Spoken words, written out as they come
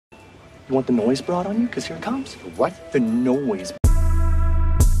You want the noise brought on you? Because here it comes. What? The noise.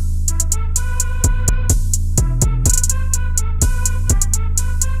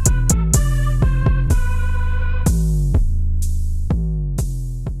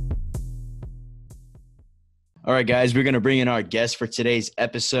 All right, guys, we're going to bring in our guest for today's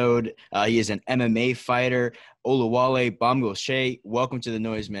episode. He is an MMA fighter, Oluwale Bamgbose. Welcome to The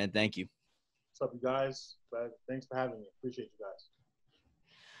Noise, man. Thank you. What's up, you guys? Thanks for having me. Appreciate you guys.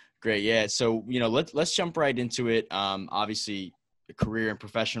 Great, yeah. So, let's jump right into it. Obviously, a career in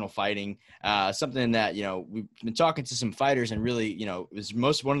professional fighting, something that, we've been talking to some fighters and really, is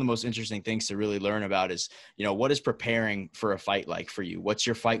one of the most interesting things to really learn about is, what is preparing for a fight like for you? What's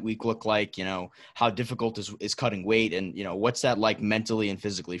your fight week look like? How difficult is cutting weight? And, what's that like mentally and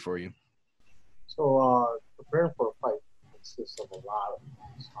physically for you? So, preparing for a fight consists of a lot of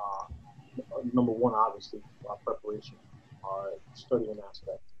things. Number one, obviously, preparation, studying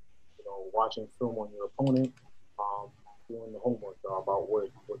aspect. Watching film on your opponent, doing the homework about what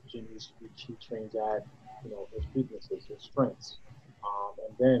gym he trains at, his weaknesses, his strengths,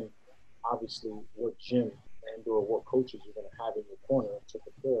 and then obviously what gym and or what coaches you're going to have in your corner to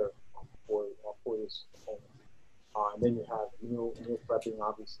prepare for this opponent. And then you have meal prepping.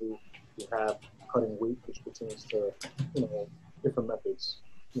 Obviously, you have cutting weight, which pertains to different methods.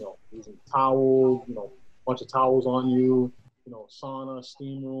 Using towel, bunch of towels on you. Sauna,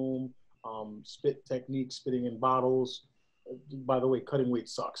 steam room, spit technique, spitting in bottles. By the way, cutting weight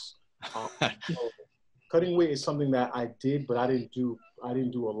sucks. Cutting weight is something that I did, but I didn't do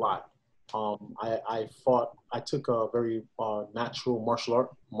a lot. I took a very natural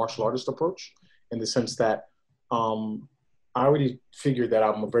martial artist approach in the sense that I already figured that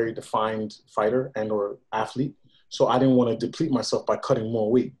I'm a very defined fighter and or athlete, so I didn't want to deplete myself by cutting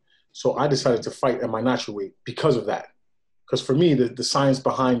more weight. So I decided to fight at my natural weight because of that. Because for me, the science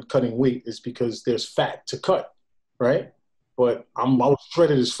behind cutting weight is because there's fat to cut, right? But I was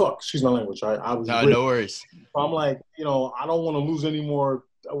shredded as fuck. Excuse my language. I was no worries. So I'm like, I don't want to lose any more.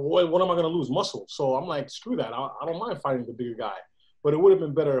 What am I going to lose? Muscle. So I'm like, screw that. I don't mind fighting the bigger guy. But it would have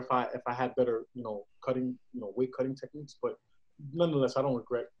been better if I had better, cutting, weight cutting techniques. But nonetheless, I don't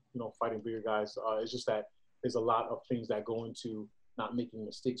regret, fighting bigger guys. It's just that there's a lot of things that go into not making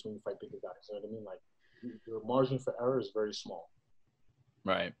mistakes when you fight bigger guys. You know what I mean? Like, your margin for error is very small.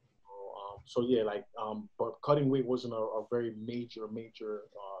 Right. So yeah, but cutting weight wasn't a very major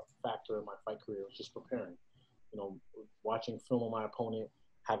factor in my fight career. It was just preparing, watching film on my opponent,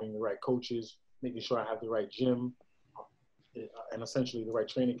 having the right coaches, making sure I have the right gym, and essentially the right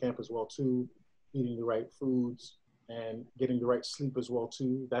training camp as well too, eating the right foods and getting the right sleep as well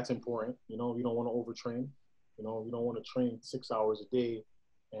too. That's important. You don't want to overtrain. You don't want to train 6 hours a day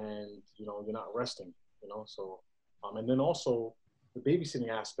and you're not resting. So, and then also the babysitting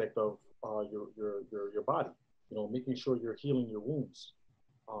aspect of your body, making sure you're healing your wounds,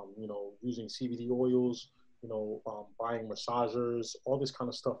 using CBD oils, buying massagers, all this kind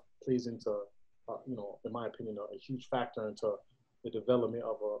of stuff plays into, in my opinion, a huge factor into the development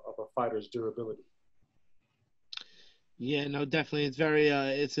of a fighter's durability. Yeah, no, definitely.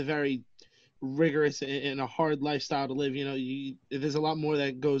 It's a very rigorous and a hard lifestyle to live. There's a lot more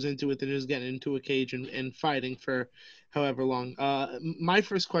that goes into it than just getting into a cage and fighting for however long. My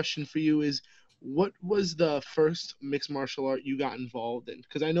first question for you is, what was the first mixed martial art you got involved in?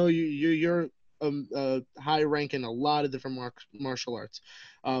 Because I know you're high rank in a lot of different martial arts.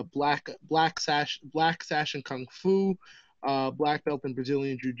 Black sash in kung fu, black belt in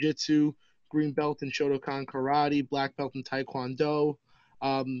Brazilian jiu-jitsu, green belt in Shotokan karate, black belt in taekwondo.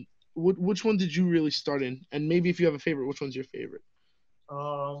 Which one did you really start in? And maybe if you have a favorite, which one's your favorite?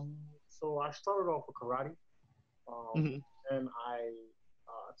 So I started off with karate. And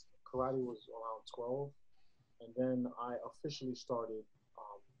karate was around 12. And then I officially started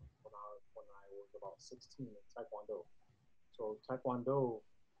when I was about 16 in taekwondo. So taekwondo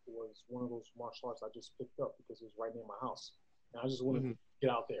was one of those martial arts I just picked up because it was right near my house. And I just wanted to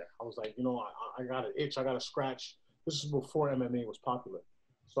get out there. I was like, I got an itch, I got a scratch. This is before MMA was popular.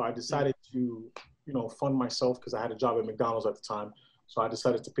 So I decided to, fund myself because I had a job at McDonald's at the time. So I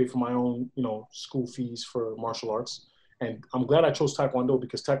decided to pay for my own, school fees for martial arts. And I'm glad I chose Taekwondo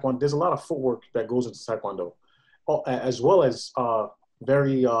because there's a lot of footwork that goes into Taekwondo, as well as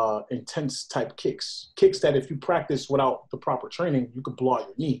very intense type kicks that if you practice without the proper training, you could blow out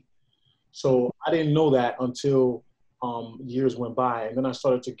your knee. So I didn't know that until years went by. And then I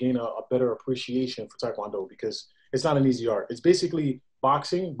started to gain a better appreciation for Taekwondo because it's not an easy art. It's basically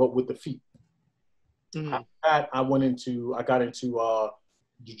boxing, but with the feet. After that, I got into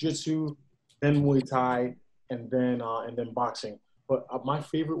jiu-jitsu, then Muay Thai, and then boxing. but my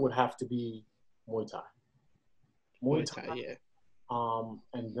favorite would have to be Muay Thai. Muay Thai, yeah.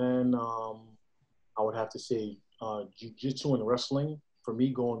 And then I would have to say Jiu-Jitsu and wrestling for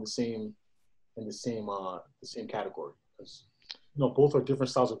me go in the same category, because both are different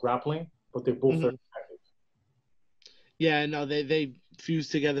styles of grappling, but they're both very effective. Yeah, no, they fuse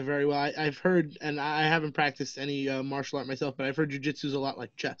together very well. I've heard, and I haven't practiced any martial art myself, but I've heard jiu-jitsu is a lot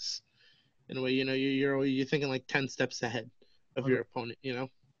like chess. In a way, you're thinking like 10 steps ahead of your opponent, And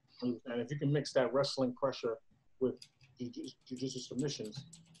if you can mix that wrestling pressure with jiu-jitsu submissions,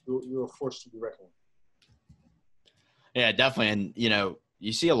 you're a force to be reckoned with. Yeah, definitely. And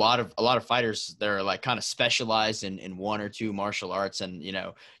you see a lot of fighters that are like kind of specialized in one or two martial arts, and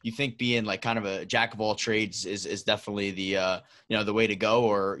you think being like kind of a jack of all trades is definitely the the way to go,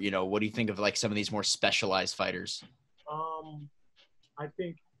 or what do you think of like some of these more specialized fighters? I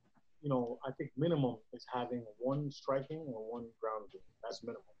think minimum is having one striking or one ground game. That's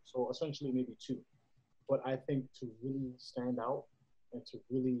minimum. So essentially maybe two. But I think to really stand out and to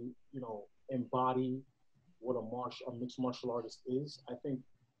really embody what a mixed martial artist is, I think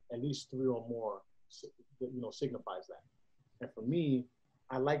at least three or more signifies that. And for me,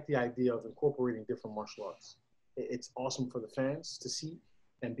 I like the idea of incorporating different martial arts. It's awesome for the fans to see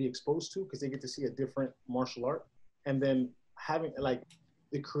and be exposed to, because they get to see a different martial art, and then having like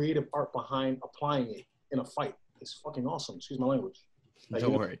the creative art behind applying it in a fight is fucking awesome. Excuse my language. Like,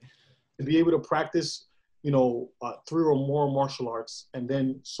 Don't worry. To be able to practice, three or more martial arts, and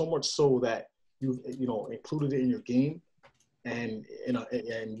then so much so that you've included it in your game, and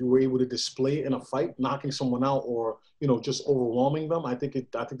you were able to display it in a fight, knocking someone out, or just overwhelming them. I think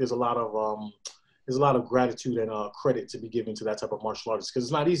there's a lot of gratitude and credit to be given to that type of martial artist, because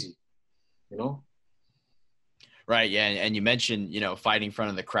it's not easy, Right. Yeah. And you mentioned, fighting in front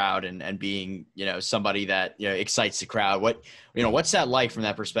of the crowd and being, somebody that, excites the crowd. What's that like from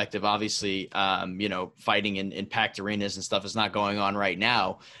that perspective? Obviously, fighting in packed arenas and stuff is not going on right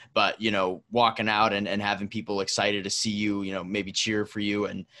now, but, walking out and having people excited to see you, maybe cheer for you.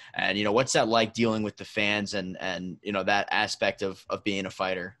 And what's that like dealing with the fans and that aspect of being a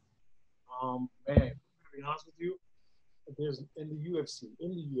fighter? Man, to be honest with you, there's in the UFC,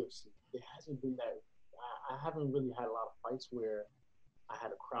 it hasn't been that. I haven't really had a lot of fights where I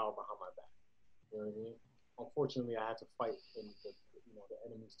had a crowd behind my back. You know what I mean? Unfortunately, I had to fight in the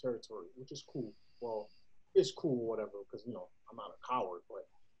enemy's territory, which is cool. Well, it's cool, whatever, because I'm not a coward. But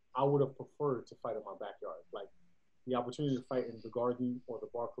I would have preferred to fight in my backyard. Like the opportunity to fight in the Garden or the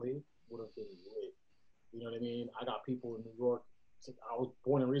Barclay would have been lit. You know what I mean? I got people in New York. I was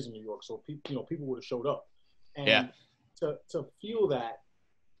born and raised in New York, so people would have showed up. And to feel that.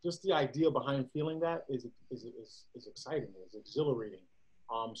 Just the idea behind feeling that is exciting, is exhilarating.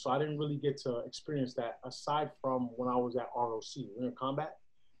 So I didn't really get to experience that aside from when I was at ROC, Ring of Combat.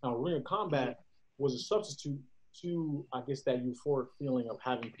 Now, Ring of Combat was a substitute to, I guess, that euphoric feeling of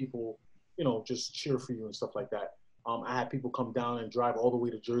having people, just cheer for you and stuff like that. I had people come down and drive all the way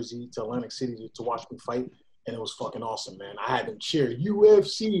to Jersey, to Atlantic City to watch me fight, and it was fucking awesome, man. I had them cheer,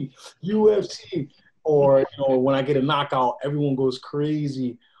 UFC, UFC. Or, when I get a knockout, everyone goes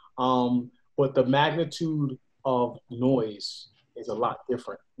crazy. But the magnitude of noise is a lot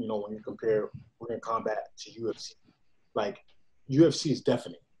different, when you compare Ring of Combat to UFC. Like, UFC is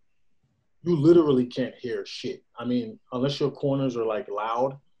deafening. You literally can't hear shit. I mean, unless your corners are like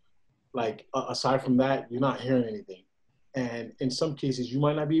loud, like aside from that, you're not hearing anything. And in some cases, you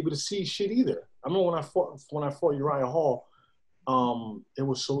might not be able to see shit either. I remember when I fought Uriah Hall, it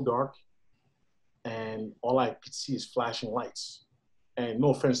was so dark, and all I could see is flashing lights. And no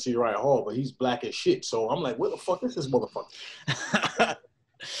offense to Uriah Hall, but he's black as shit. So I'm like, where the fuck is this motherfucker?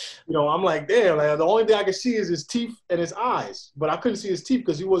 I'm like, damn, like, the only thing I could see is his teeth and his eyes. But I couldn't see his teeth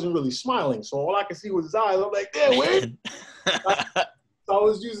because he wasn't really smiling. So all I could see was his eyes. I'm like, damn, where? So I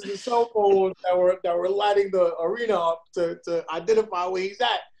was using the cell phones that were lighting the arena up to identify where he's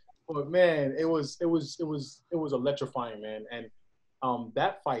at. But man, it was electrifying, man. And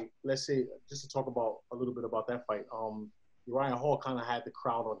that fight, let's say, just to talk about a little bit about that fight, Uriah Hall kind of had the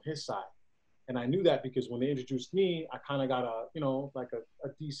crowd on his side. And I knew that because when they introduced me, I kind of got a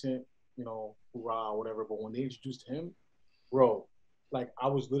decent, hoorah or whatever. But when they introduced him, bro, like I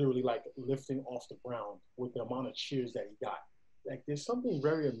was literally like lifting off the ground with the amount of cheers that he got. Like there's something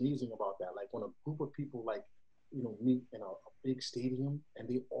very amazing about that. Like when a group of people meet in a big stadium and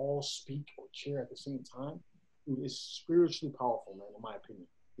they all speak or cheer at the same time, dude, it's spiritually powerful, man, in my opinion.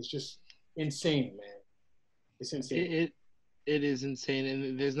 It's just insane, man. It's insane. It is insane,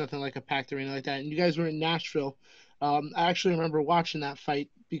 and there's nothing like a packed arena like that. And you guys were in Nashville. I actually remember watching that fight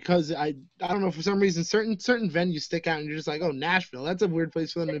because I don't know, for some reason certain venues stick out and you're just like, oh, Nashville, that's a weird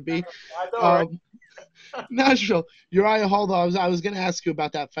place for them to be. I know, right? Nashville, Uriah Hall, though, I was going to ask you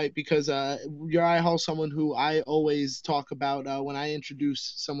about that fight because Uriah Hall, someone who I always talk about when I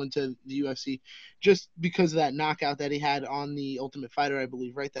introduce someone to the UFC, just because of that knockout that he had on the Ultimate Fighter, I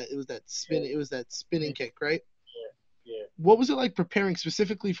believe, right? That it was that spinning kick, right? Yeah. What was it like preparing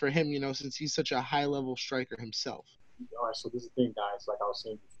specifically for him? Since he's such a high level striker himself. All right, so this is the thing, guys. Like I was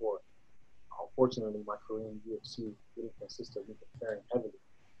saying before, unfortunately, my career in UFC didn't consist of me preparing heavily.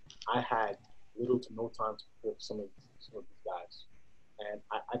 I had little to no time to prepare for some of these guys, and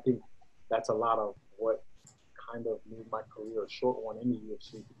I think that's a lot of what kind of made my career a short one in the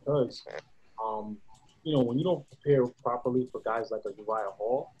UFC because, when you don't prepare properly for guys like a Uriah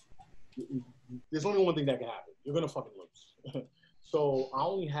Hall, there's only one thing that can happen. You're gonna fucking lose. So I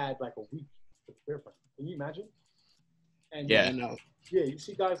only had like a week to prepare for him. Can you imagine? And Yeah. you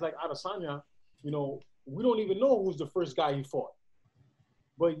see guys like Adesanya, we don't even know who's the first guy he fought.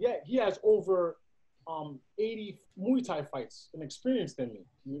 But yet he has over 80 Muay Thai fights and experience than me.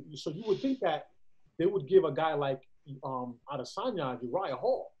 So you would think that they would give a guy like Adesanya, Uriah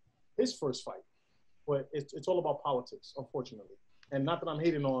Hall, his first fight. But it's all about politics, unfortunately. And not that I'm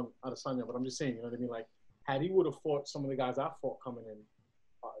hating on Adesanya, but I'm just saying, you know what I mean? Like, had he would have fought some of the guys I fought coming in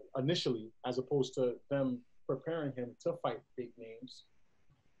initially, as opposed to them preparing him to fight big names,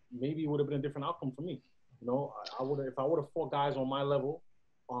 maybe it would have been a different outcome for me. I would have, if I would have fought guys on my level,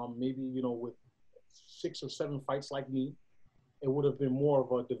 maybe, with 6 or 7 fights like me, it would have been more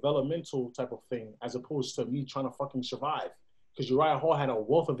of a developmental type of thing as opposed to me trying to fucking survive. Because Uriah Hall had a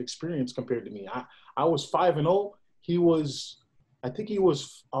wealth of experience compared to me. I was 5-0. He was, I think he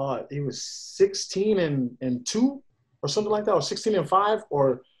was 16 and 2 or something like that, or 16 and 5,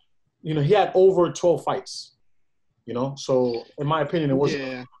 or he had over 12 fights. So in my opinion, it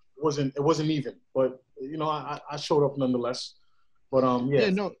wasn't even. But I showed up nonetheless. But Yeah,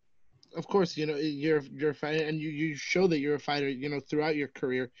 no, of course, you're a fighter, and you show that you're a fighter, throughout your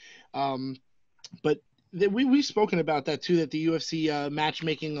career. But we've spoken about that too, that the UFC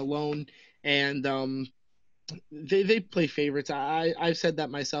matchmaking alone, and they play favorites. I've said that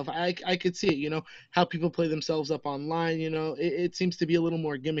myself. I could see it, how people play themselves up online. It seems to be a little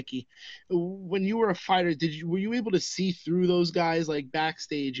more gimmicky. When you were a fighter, were you able to see through those guys like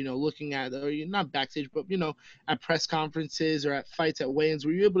backstage, looking at, or not backstage, but at press conferences or at fights at weigh-ins?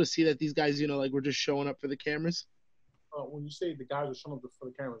 Were you able to see that these guys, like, were just showing up for the cameras? When you say the guys are showing up for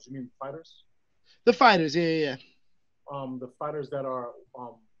the cameras, you mean fighters? The fighters, yeah. The fighters that are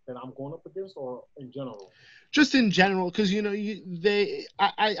that I'm going up against, or in general? Just in general, because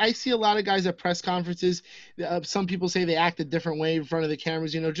I see a lot of guys at press conferences. Some people say they act a different way in front of the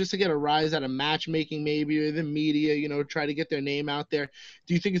cameras, just to get a rise out of matchmaking, maybe, or the media, try to get their name out there.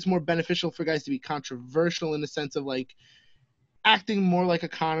 Do you think it's more beneficial for guys to be controversial in the sense of like acting more like a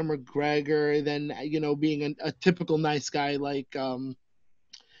Conor McGregor than being a typical nice guy like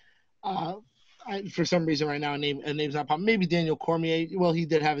for some reason right now a name's not popping. Maybe Daniel Cormier. Well, he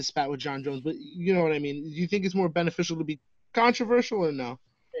did have his spat with John Jones, but you know what I mean. Do you think it's more beneficial to be controversial or no?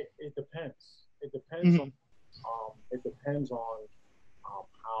 It depends. It depends on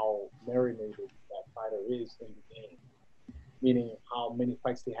how marinated that fighter is in the game, meaning how many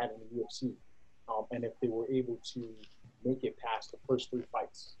fights they had in the UFC, and if they were able to make it past the first 3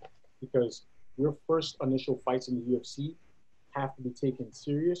 fights, because your first initial fights in the UFC have to be taken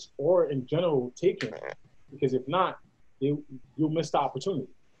serious, or in general taken, because if not, you'll miss the opportunity.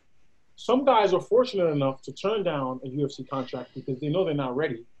 Some guys are fortunate enough to turn down a UFC contract because they know they're not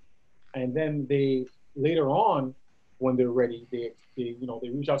ready, and then they later on, when they're ready, they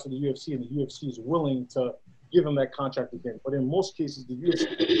reach out to the UFC, and the UFC is willing to give them that contract again. But in most cases, the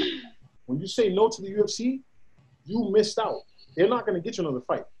UFC, when you say no to the UFC, you missed out. They're not going to get you another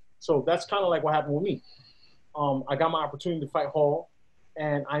fight. So that's kind of like what happened with me. I got my opportunity to fight Hall,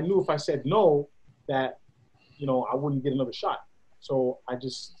 and I knew if I said no, that, I wouldn't get another shot. So I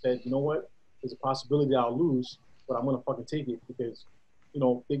just said, you know what? There's a possibility I'll lose, but I'm going to fucking take it because,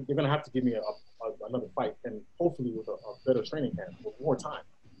 they're going to have to give me another fight, and hopefully with a better training camp, with more time.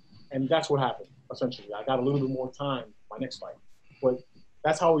 And that's what happened, essentially. I got a little bit more time my next fight. But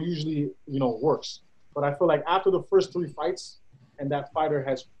that's how it usually, works. But I feel like after the first 3 fights and that fighter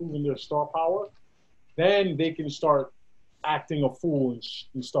has proven their star power, then they can start acting a fool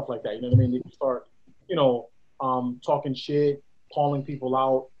and stuff like that. You know what I mean? They can start, talking shit, calling people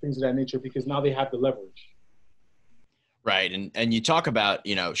out, things of that nature, because now they have the leverage. Right. And you talk about,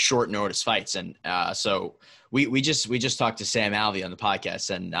 short notice fights. And so we just talked to Sam Alvey on the podcast,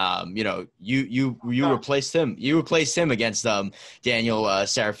 and you replaced him. You replaced him against Daniel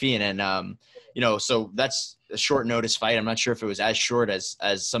Serafian. And so that's a short notice fight. I'm not sure if it was as short as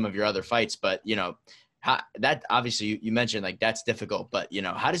some of your other fights, but that obviously you mentioned like that's difficult, but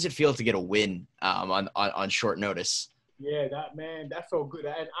how does it feel to get a win on short notice? Yeah, that felt good.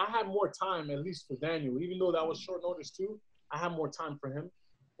 And I had more time, at least for Daniel, even though that was short notice too. I had more time for him,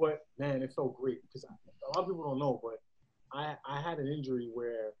 but man, it felt great because a lot of people don't know, but I had an injury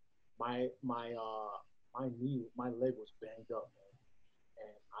where my knee, my leg was banged up, man,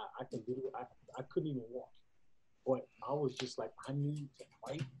 and I couldn't even walk. But I was just like, I need to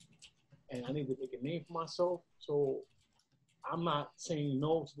fight, and I need to make a name for myself. So I'm not saying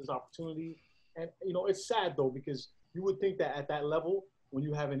no to this opportunity. And it's sad though, because you would think that at that level, when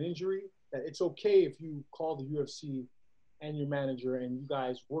you have an injury, that it's okay if you call the UFC and your manager and you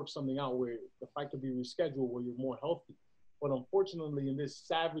guys work something out where the fight could be rescheduled where you're more healthy. But unfortunately, in this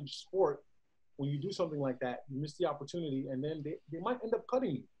savage sport, when you do something like that, you miss the opportunity, and then they might end up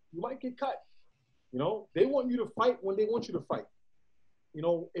cutting you. You might get cut. They want you to fight when they want you to fight.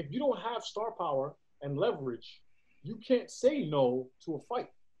 If you don't have star power and leverage, you can't say no to a fight.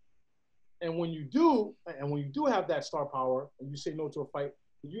 And when you do have that star power and you say no to a fight,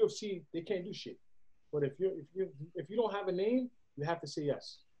 the UFC, they can't do shit. But if you don't have a name, you have to say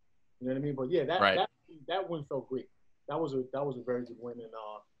yes. You know what I mean? But yeah, that win felt great. That was a very good win, and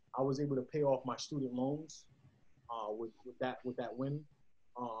I was able to pay off my student loans with that win.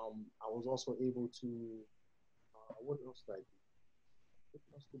 I was also able to what else did I do? I paid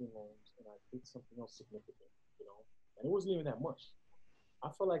my student loans, and I did something else significant, and it wasn't even that much. I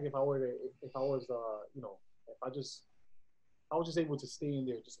feel like if I was just able to stay in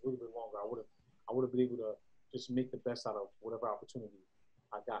there just a little bit longer, I would have been able to just make the best out of whatever opportunity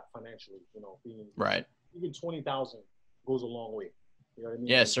I got financially. Being right. Even 20,000 goes a long way. You know what I mean?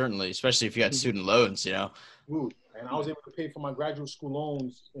 Yeah, certainly, especially if you got student loans. Dude, and I was able to pay for my graduate school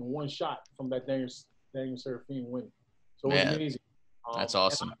loans in one shot from that Daniel Seraphine win. So it was amazing. That's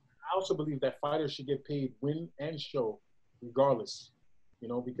awesome. I also believe that fighters should get paid win and show, regardless.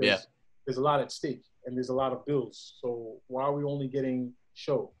 Because there's a lot at stake and there's a lot of bills. So why are we only getting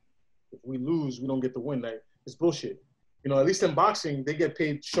show? If we lose, we don't get the win. Like, it's bullshit. At least in boxing, they get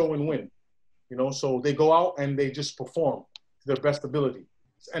paid show and win. So they go out and they just perform to their best ability.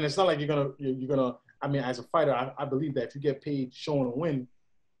 And it's not like you're gonna. I mean, as a fighter, I believe that if you get paid show and win,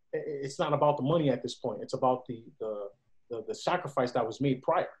 it's not about the money at this point. It's about the sacrifice that was made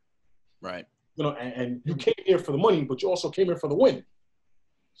prior. Right. And you came here for the money, but you also came here for the win.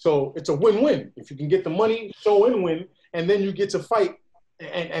 So it's a win-win. If you can get the money, show and win, and then you get to fight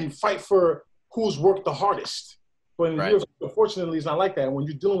and fight for who's worked the hardest. But unfortunately, it's not like that. And when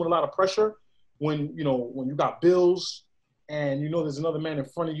you're dealing with a lot of pressure, when you got bills and there's another man in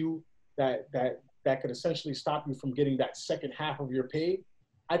front of you that could essentially stop you from getting that second half of your pay,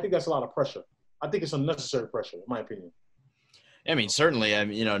 I think that's a lot of pressure. I think it's unnecessary pressure, in my opinion. I mean, certainly. I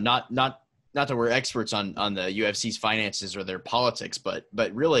mean, not that we're experts on the UFC's finances or their politics, but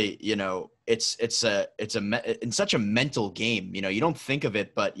really, it's in such a mental game. You don't think of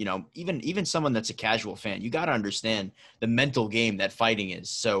it, but even someone that's a casual fan, you got to understand the mental game that fighting is.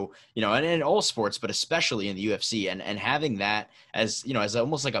 So and in all sports, but especially in the UFC, and having that as as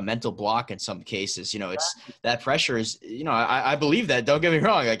almost like a mental block in some cases. It's that pressure is. I believe that. Don't get me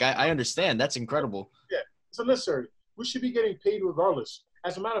wrong. Like I understand. That's incredible. Yeah, it's unnecessary. We should be getting paid regardless.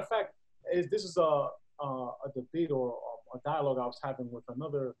 As a matter of fact, this is a debate or a dialogue I was having with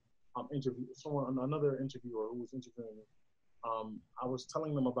another another interviewer who was interviewing me. I was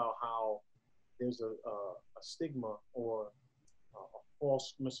telling them about how there's a stigma or a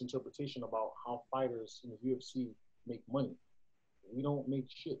false misinterpretation about how fighters in the UFC make money. We don't make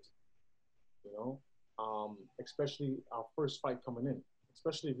shit, especially our first fight coming in,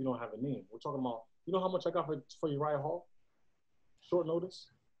 especially if you don't have a name. We're talking about, how much I got for Uriah Hall? Short notice?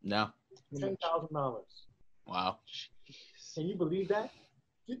 No. $10,000. Wow. Can you believe that?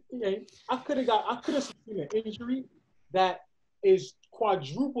 I could have seen an injury that is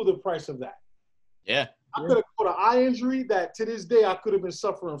quadruple the price of that. Yeah. I could have got an eye injury that to this day I could have been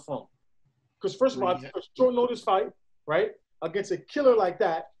suffering from. Because first of all, I took a short notice fight, right, against a killer like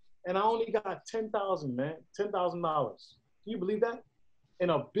that, and I only got $10,000, man. $10,000. Can you believe that?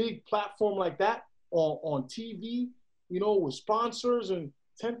 In a big platform like that, on TV, with sponsors, and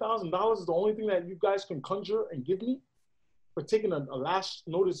 $10,000 is the only thing that you guys can conjure and give me for taking a last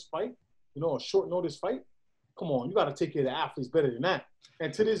notice fight, a short notice fight. Come on, you got to take care of the athletes better than that.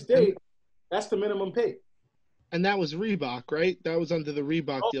 And to this day, that's the minimum pay. And that was Reebok, right? That was under the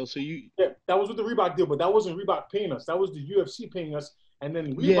Reebok deal. So you, Yeah, that was with the Reebok deal, but that wasn't Reebok paying us. That was the UFC paying us, and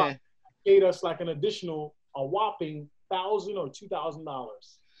then Reebok yeah, paid us like an additional, a whopping $1,000 or $2,000.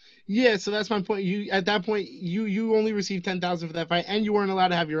 yeah. So that's my point. You at that point, you only received 10,000 for that fight, and you weren't allowed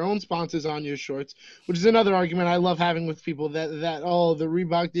to have your own sponsors on your shorts, which is another argument I love having with people that oh, the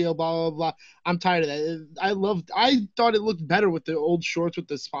Reebok deal, blah blah blah. I'm tired of that. I thought it looked better with the old shorts with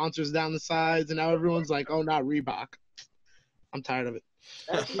the sponsors down the sides, and now everyone's like, oh, not Reebok. I'm tired of it.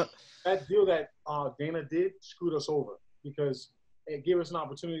 That deal that Dana did screwed us over because it gave us an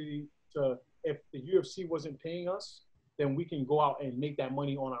opportunity to, if the UFC wasn't paying us, then we can go out and make that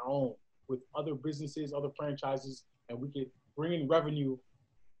money on our own with other businesses, other franchises, and we could bring in revenue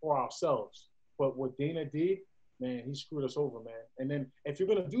for ourselves. But what Dana did, man, he screwed us over, man. And then if you're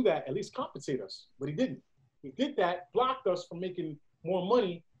going to do that, at least compensate us. But he didn't. He did that, blocked us from making more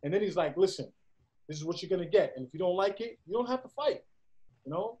money, and then he's like, listen, this is what you're going to get. And if you don't like it, you don't have to fight,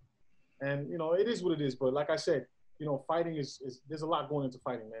 you know? And, you know, it is what it is. But like I said, you know, fighting is there's a lot going into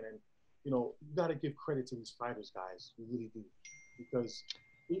fighting, man. And, you know, you got to give credit to these fighters, guys. You really do. Because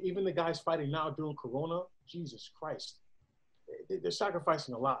even the guys fighting now during Corona, Jesus Christ, they're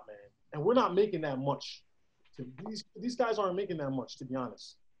sacrificing a lot, man. And we're not making that much. These guys aren't making that much, to be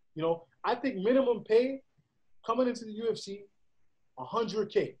honest. You know, I think minimum pay coming into the UFC,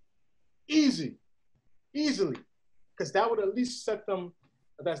 $100K. Easily. Because that would at least set them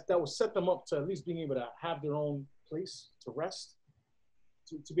that would set them up to at least being able to have their own place to rest,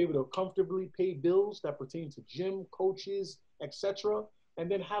 to be able to comfortably pay bills that pertain to gym, coaches, etc.,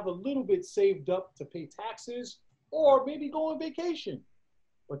 and then have a little bit saved up to pay taxes or maybe go on vacation.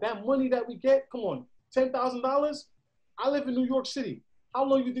 But that money that we get, come on, $10,000. I live in New York City. How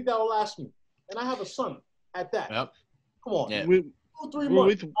long do you think that will last me? And I have a son at that. Yep. Come on, yeah. 2-3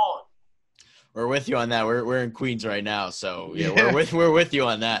 months. Come on. We're with you on that. We're in Queens right now, so yeah. we're with you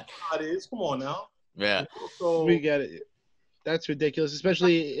on that. It is. Come on now. Yeah. So, We get it. That's ridiculous,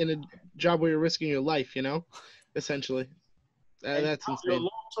 especially in a job where you're risking your life, you know, essentially. That's your insane.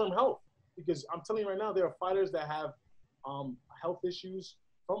 long-term health. Because I'm telling you right now, there are fighters that have health issues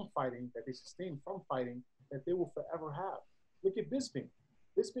from fighting, that they sustain from fighting, that they will forever have. Look at Bisping.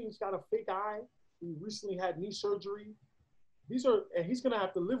 Bisping's got a fake eye. He recently had knee surgery. And he's going to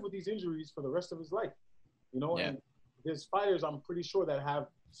have to live with these injuries for the rest of his life. You know, and there's fighters, I'm pretty sure, that have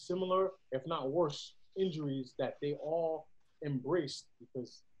similar, if not worse, injuries that they all embraced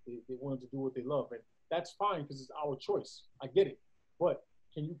because they wanted to do what they love. And that's fine because it's our choice. I get it. But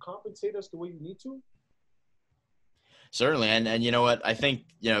can you compensate us the way you need to? Certainly. And you know what? I think,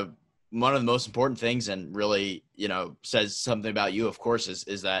 you know, one of the most important things and really, you know, says something about you, of course,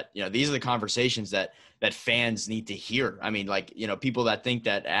 is that, you know, these are the conversations that fans need to hear. I mean, like, you know, people that think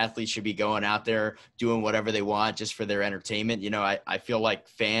that athletes should be going out there doing whatever they want just for their entertainment. You know, I feel like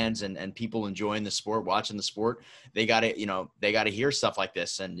fans and people enjoying the sport, watching the sport, they got to hear stuff like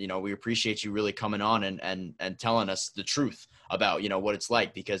this. And, you know, we appreciate you really coming on and telling us the truth about, you know, what it's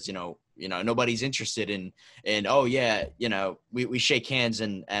like, because, you know, nobody's interested in, oh yeah, you know, we shake hands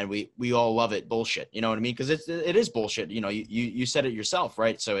and we all love it bullshit. You know what I mean? Because it is bullshit. You know, you said it yourself,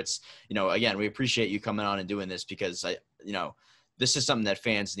 right? So it's, you know, again, we appreciate you coming on and doing this because you know, this is something that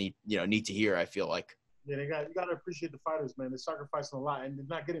fans need to hear. I feel like. Yeah, you got to appreciate the fighters, man. They're sacrificing a lot and they're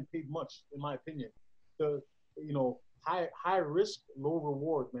not getting paid much, in my opinion. You know, high risk, low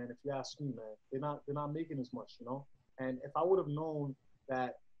reward, man. If you ask me, man, they're not making as much, you know. And if I would have known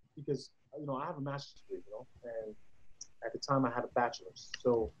that, because, you know, I have a master's degree, you know, and at the time I had a bachelor's.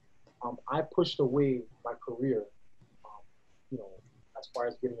 So I pushed away my career, you know, as far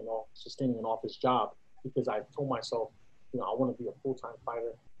as sustaining an office job, because I told myself, you know, I want to be a full-time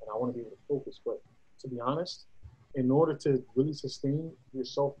fighter and I want to be able to focus. But to be honest, in order to really sustain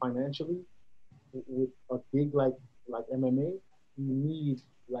yourself financially with a gig like MMA, you need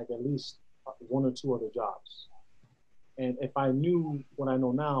like at least 1 or 2 other jobs. And if I knew what I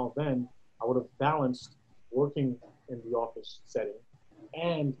know now, then I would have balanced working in the office setting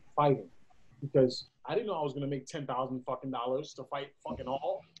and fighting, because I didn't know I was gonna make $10,000 fucking dollars to fight fucking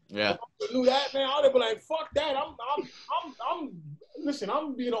all. Yeah. If I knew that, man, I'd have been like, fuck that. Listen, I'm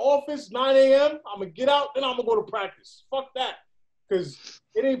gonna be in the office 9 a.m. I'm gonna get out, then I'm gonna go to practice. Fuck that, because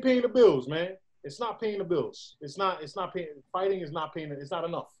it ain't paying the bills, man. It's not paying the bills. It's not paying. Fighting is not paying. It's not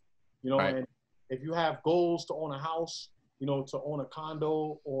enough, you know. Right. And if you have goals to own a house, you know, to own a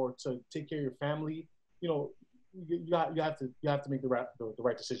condo or to take care of your family, you know, you have to make the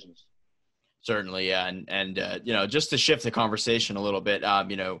right decisions. Certainly, yeah, and you know, just to shift the conversation a little bit,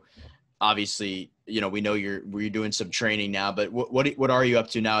 you know, obviously, we know you're doing some training now, but what are you up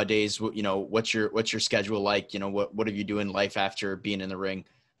to nowadays? What's your schedule like? What are you doing in life after being in the ring?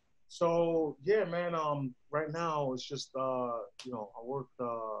 So yeah, man. Right now it's just I work.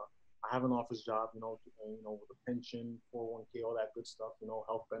 I have an office job. With a pension, 401k, all that good stuff.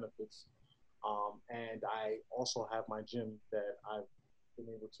 Health benefits. And I also have my gym that I've been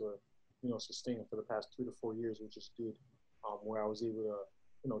able to, sustain for the past 3 to 4 years, which is good. Where I was able to,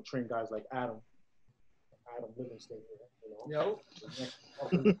 train guys like Adam Livingston,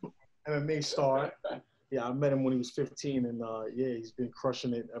 MMA star. Yeah, I met him when he was 15, and he's been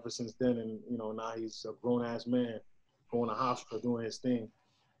crushing it ever since then. And now he's a grown ass man, going to hospital, doing his thing.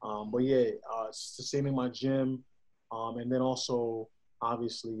 Sustaining my gym, and then also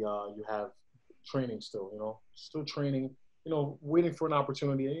obviously you have training still. Still training. Waiting for an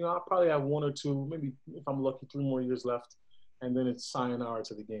opportunity. And I probably have 1 or 2, maybe if I'm lucky, 3 more years left, and then it's sayonara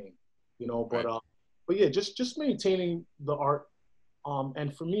to the game. But yeah, just maintaining the art.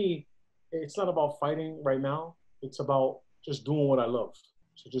 And for me, it's not about fighting right now. It's about just doing what I love.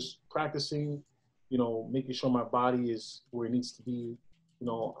 So just practicing, making sure my body is where it needs to be.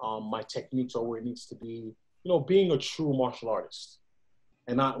 My techniques are where it needs to be. Being a true martial artist,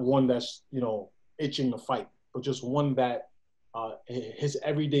 and not one that's itching to fight, but just one that his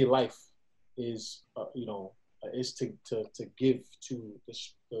everyday life is is to give to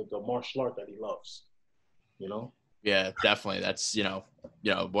the martial art that he loves. Yeah, definitely. That's,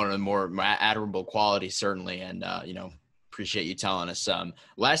 one of the more admirable qualities, certainly. And, appreciate you telling us.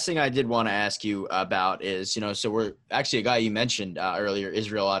 Last thing I did want to ask you about is, so we're actually a guy you mentioned earlier,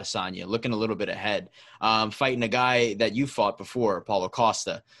 Israel Adesanya, looking a little bit ahead, fighting a guy that you fought before, Paulo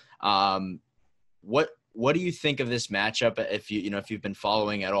Costa. What do you think of this matchup? If you've been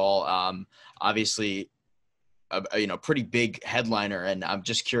following at all, obviously, pretty big headliner, and I'm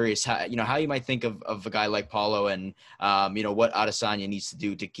just curious how you might think of a guy like Paulo, and what Adesanya needs to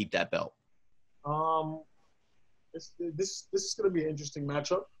do to keep that belt. This is going to be an interesting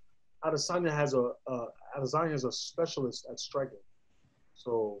matchup. Adesanya is a specialist at striking,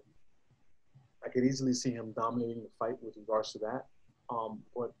 so I could easily see him dominating the fight with regards to that.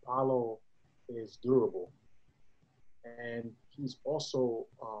 But Paulo is durable, and he's also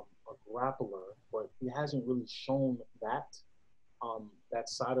a grappler, but he hasn't really shown that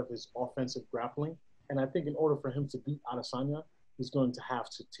side of his offensive grappling. And I think in order for him to beat Adesanya, he's going to have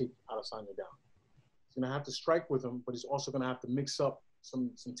to take Adesanya down. He's going to have to strike with him, but he's also going to have to mix up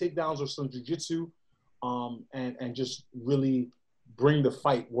some takedowns or some jiu-jitsu, and just really bring the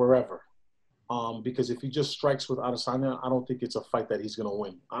fight wherever. Because if he just strikes with Adesanya, I don't think it's a fight that he's going to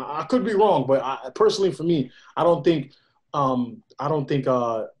win. I could be wrong, but personally for me, I don't think Paulo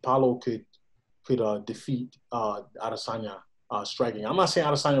could defeat Adesanya striking. I'm not saying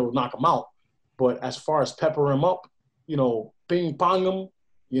Adesanya will knock him out, but as far as pepper him up, ping pong him,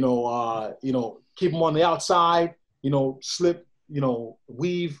 keep him on the outside, slip,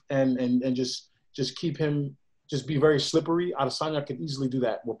 weave, and just keep him, just be very slippery. Adesanya could easily do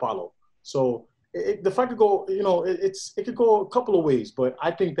that with Paulo. So the fight could go, it could go a couple of ways, but I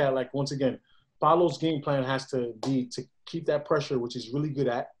think that, like, once again, Paulo's game plan has to be to keep that pressure, which he's really good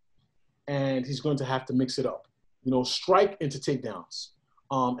at, and he's going to have to mix it up, strike into takedowns,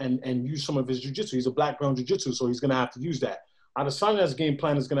 and use some of his jiu-jitsu. He's a black belt jiu-jitsu, so he's going to have to use that. Adesanya's game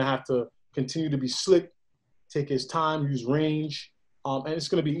plan is going to have to continue to be slick, take his time, use range, and it's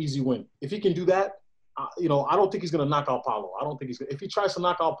going to be an easy win. If he can do that, I don't think he's going to knock out Paulo. I don't think he's going to. If he tries to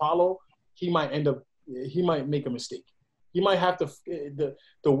knock out Paulo, he might make a mistake. He might have to.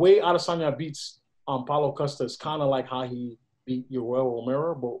 The way Adesanya beats Paulo Costa is kind of like how he beat Yoel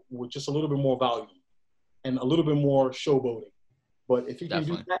Romero, but with just a little bit more volume and a little bit more showboating. But if he can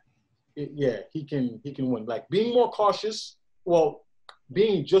do that, he can win. Like, being more cautious,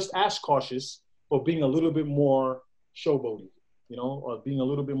 being just as cautious, but being a little bit more showboating, or being a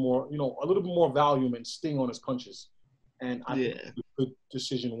little bit more, a little bit more volume and sting on his punches. And I think it's a good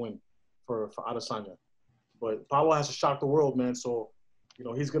decision win for Adesanya. But Paulo has to shock the world, man. So,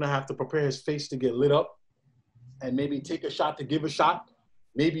 he's going to have to prepare his face to get lit up and maybe take a shot to give a shot.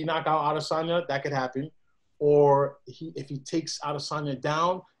 Maybe knock out Adesanya. That could happen. Or if he takes Adesanya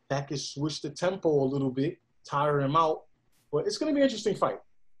down, that could switch the tempo a little bit, tire him out. But it's going to be an interesting fight.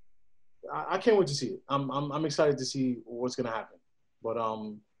 I can't wait to see it. I'm excited to see what's going to happen. But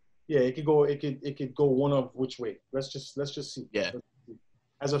it could go one of which way. Let's just see. Yeah.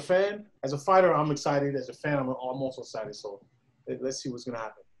 As a fan, as a fighter, I'm excited. As a fan, I'm also excited. So let's see what's going to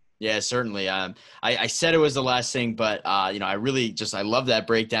happen. Yeah, certainly. I said it was the last thing, but I really I love that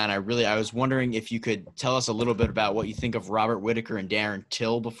breakdown. I was wondering if you could tell us a little bit about what you think of Robert Whitaker and Darren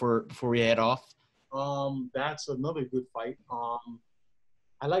Till before we head off. That's another good fight.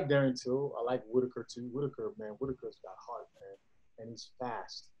 I like Darren Till. I like Whitaker too. Whitaker's got heart, man, and he's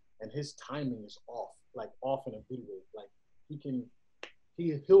fast, and his timing is off in a good way. Like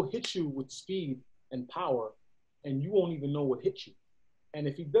he'll hit you with speed and power, and you won't even know what hit you. And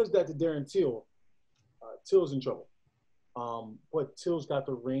if he does that to Darren Till, Till's in trouble. But Till's got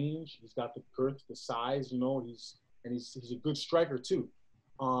the range, he's got the girth, the size, he's a good striker too.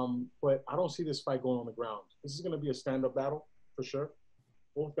 But I don't see this fight going on the ground. This is going to be a stand-up battle for sure.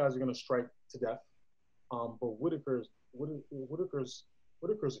 Both guys are going to strike to death. But Whitaker's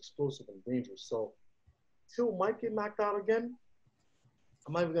explosive and dangerous. So Till might get knocked out again.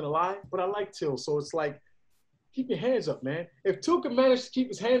 I'm not even going to lie, but I like Till. So it's like, keep your hands up, man. If Till can manage to keep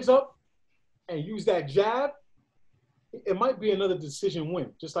his hands up and use that jab, it might be another decision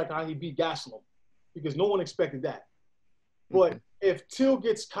win, just like how he beat Gastelum, because no one expected that. But if Till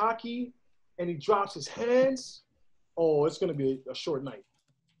gets cocky and he drops his hands, it's going to be a short night.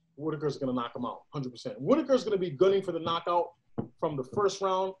 Whitaker's going to knock him out, 100%. Whitaker's going to be gunning for the knockout from the first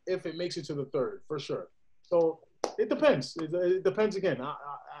round if it makes it to the third, for sure. So it depends. It depends again.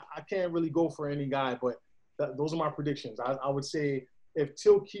 I can't really go for any guy, but those are my predictions. I would say if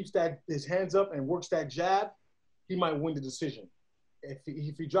Till keeps his hands up and works that jab, he might win the decision. If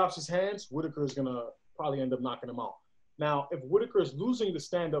he drops his hands, Whitaker is going to probably end up knocking him out. Now, if Whitaker is losing the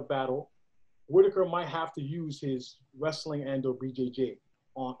stand-up battle, Whitaker might have to use his wrestling and or BJJ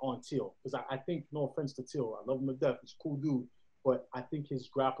on Till. Because I think, no offense to Till, I love him to death. He's a cool dude. But I think his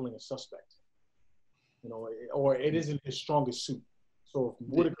grappling is suspect. Or it isn't his strongest suit. So if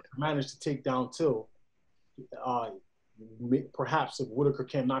Whitaker managed to take down Till, perhaps if Whitaker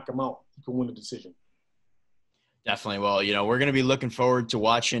can't knock him out, he can win the decision. Definitely. Well, we're going to be looking forward to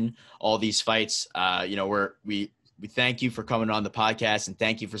watching all these fights. We thank you for coming on the podcast, and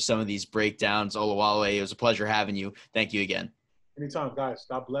thank you for some of these breakdowns. Oluwale, it was a pleasure having you. Thank you again. Anytime, guys.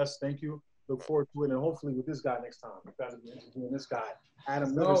 God bless. Thank you. Look forward to it, and hopefully with this guy next time. You guys will be interviewing this guy,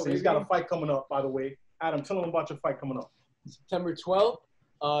 Adam Livingston. He's got a fight coming up, by the way. Adam, tell him about your fight coming up. September 12th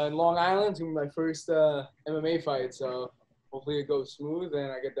in Long Island. It's going to be my first MMA fight, so hopefully it goes smooth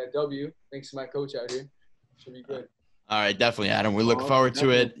and I get that W. Thanks to my coach out here. Should be good. All right, definitely, Adam. We look forward to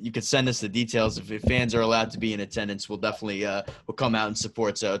it. You can send us the details. If fans are allowed to be in attendance, we'll definitely we'll come out and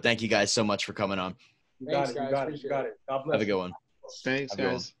support. So thank you guys so much for coming on. Thanks, guys. You got it. God bless. Have a good one. Thanks,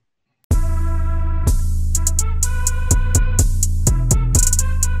 guys.